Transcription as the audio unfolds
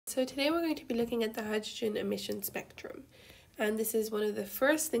So today we're going to be looking at the hydrogen emission spectrum. And this is one of the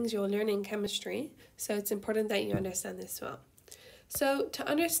first things you'll learn in chemistry, so it's important that you understand this well. So to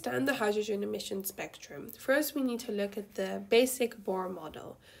understand the hydrogen emission spectrum, first we need to look at the basic Bohr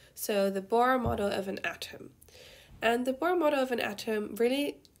model. So the Bohr model of an atom. And the Bohr model of an atom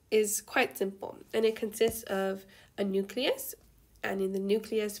really is quite simple, and it consists of a nucleus, and in the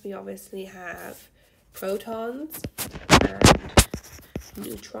nucleus we obviously have protons and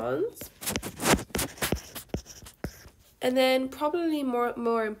neutrons. And then probably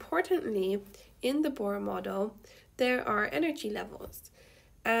more importantly, in the Bohr model, there are energy levels.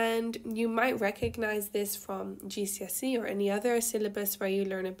 And you might recognize this from GCSE or any other syllabus where you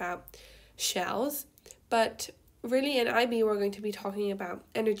learn about shells. But really in IB, we're going to be talking about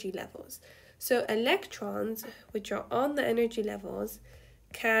energy levels. So electrons, which are on the energy levels,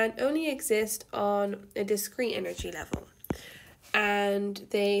 can only exist on a discrete energy level. And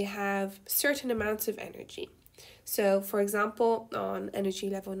they have certain amounts of energy. So for example, on energy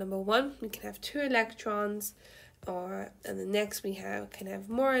level number 1, we can have 2 electrons, and the next we can have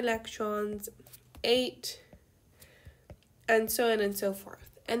more electrons, 8, and so on and so forth.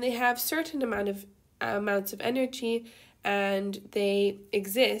 And they have certain amounts of energy, and they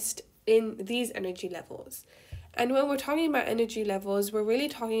exist in these energy levels. And when we're talking about energy levels, we're really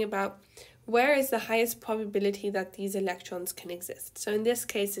talking about where is the highest probability that these electrons can exist. So in this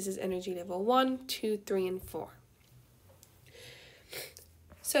case, this is energy level 1, 2, 3, and 4.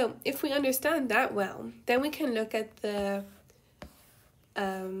 So if we understand that well, then we can look at the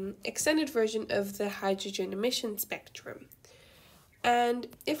extended version of the hydrogen emission spectrum. And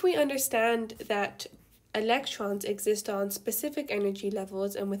if we understand that electrons exist on specific energy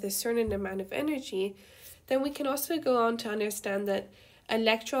levels and with a certain amount of energy, then we can also go on to understand that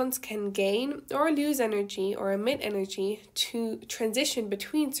electrons can gain or lose energy or emit energy to transition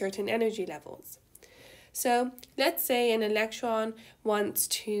between certain energy levels. So let's say an electron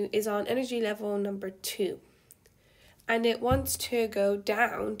is on energy level number 2, and it wants to go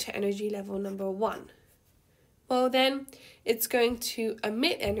down to energy level number 1. Well, then it's going to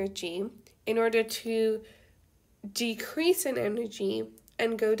emit energy in order to decrease in energy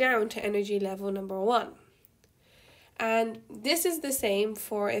and go down to energy level number 1. And this is the same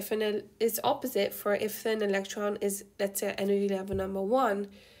for it's opposite for if an electron is, let's say, energy level number 1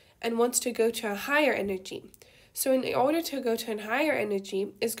 and wants to go to a higher energy. So in order to go to a higher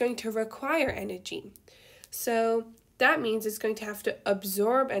energy, it's going to require energy. So that means it's going to have to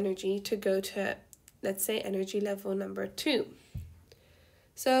absorb energy to go to, let's say, energy level number 2.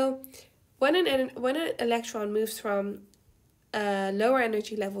 So when an electron moves from a lower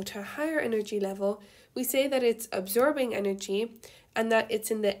energy level to a higher energy level, we say that it's absorbing energy and that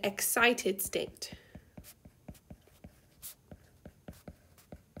it's in the excited state.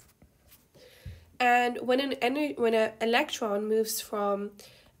 And when an electron moves from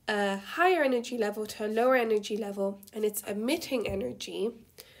a higher energy level to a lower energy level and it's emitting energy,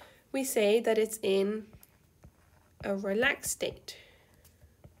 we say that it's in a relaxed state.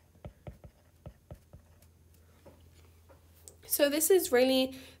 So this is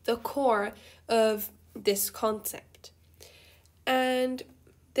really the core of this concept. And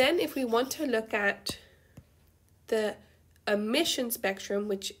then if we want to look at the emission spectrum,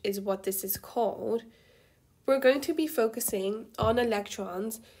 which is what this is called, we're going to be focusing on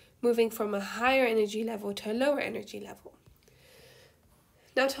electrons moving from a higher energy level to a lower energy level.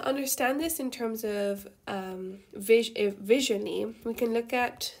 Now, to understand this in terms of visually, we can look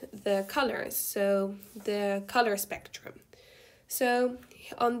at the colors, so the color spectrum. So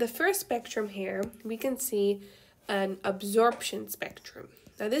on the first spectrum here, we can see an absorption spectrum.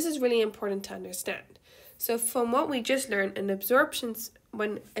 Now this is really important to understand. So from what we just learned,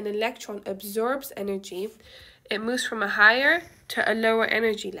 when an electron absorbs energy, it moves from a higher to a lower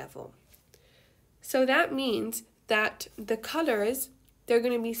energy level. So that means that the colors, there are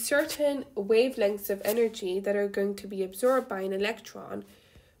going to be certain wavelengths of energy that are going to be absorbed by an electron,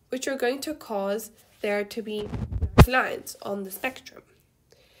 which are going to cause there to be lines on the spectrum.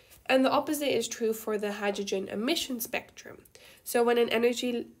 And the opposite is true for the hydrogen emission spectrum. So when an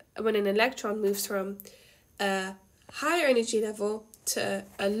electron moves from a higher energy level to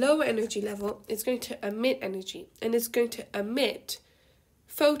a lower energy level, it's going to emit energy, and it's going to emit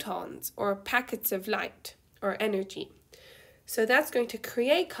photons or packets of light or energy. So that's going to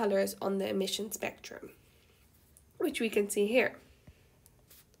create colors on the emission spectrum, which we can see here.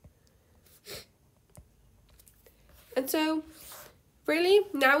 And so really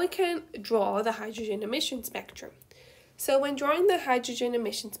now we can draw the hydrogen emission spectrum. So when drawing the hydrogen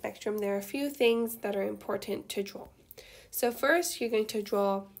emission spectrum, there are a few things that are important to draw. So first, you're going to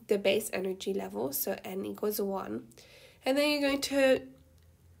draw the base energy level, so n equals 1. And then you're going to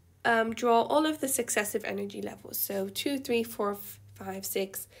draw all of the successive energy levels, so 2, 3, 4, 5,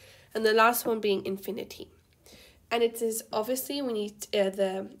 6, and the last one being infinity. And it is obviously when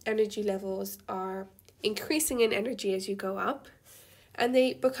the energy levels are increasing in energy as you go up, and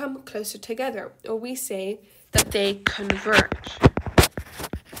they become closer together, or we say that they converge.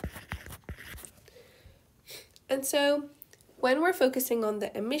 And so when we're focusing on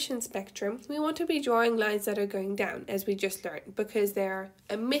the emission spectrum, we want to be drawing lines that are going down, as we just learned, because they're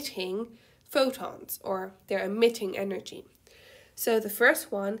emitting photons, or they're emitting energy. So the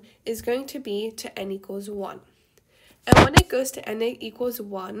first one is going to be to n equals 1. And when it goes to n equals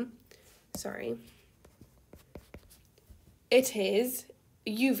 1, it is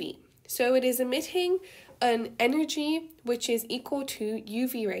UV. So it is emitting an energy which is equal to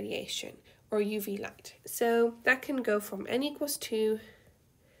UV radiation, or UV light. So that can go from n equals 2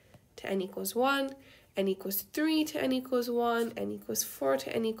 to n equals 1, n equals 3 to n equals 1, n equals 4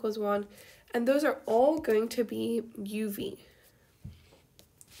 to n equals 1, and those are all going to be UV.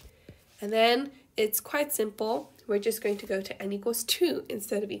 And then it's quite simple. We're just going to go to n equals 2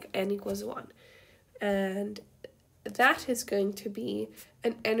 instead of n equals 1. And that is going to be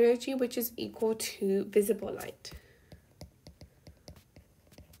an energy which is equal to visible light.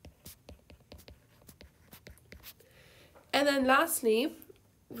 And then lastly,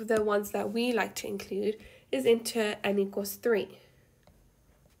 the ones that we like to include is into n equals 3.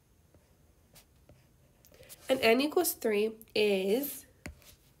 And n equals 3 is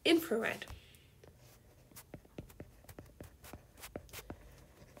infrared.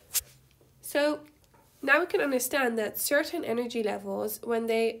 So now we can understand that certain energy levels, when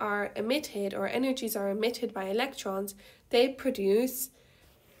they are emitted, or energies are emitted by electrons, they produce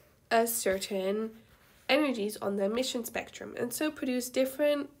a certain energies on the emission spectrum, and so produce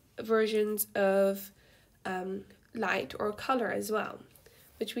different versions of light or color as well,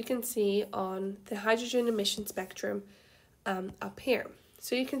 which we can see on the hydrogen emission spectrum up here.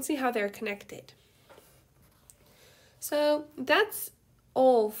 So you can see how they're connected. So that's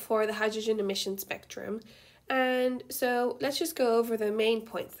all for the hydrogen emission spectrum. And so let's just go over the main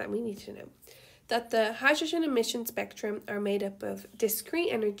points that we need to know. That the hydrogen emission spectrum are made up of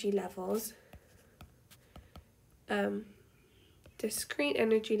discrete energy levels,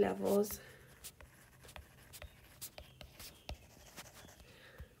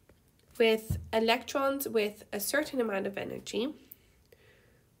 with electrons with a certain amount of energy,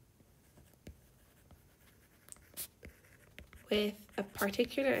 with a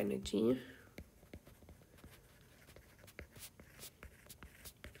particular energy,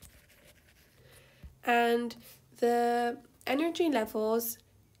 and the energy levels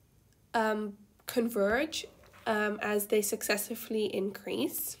converge as they successively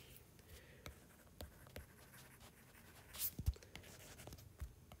increase.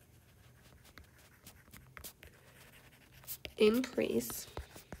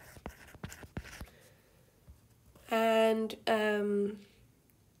 And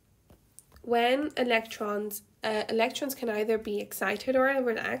when electrons can either be excited or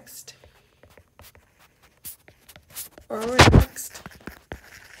relaxed,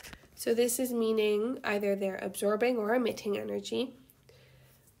 So this is meaning either they're absorbing or emitting energy,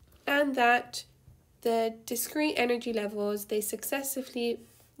 and that the discrete energy levels, they successively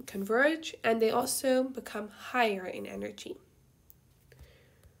converge, and they also become higher in energy.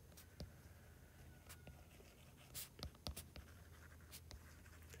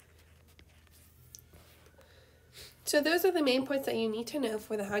 So those are the main points that you need to know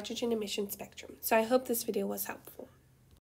for the hydrogen emission spectrum. So I hope this video was helpful.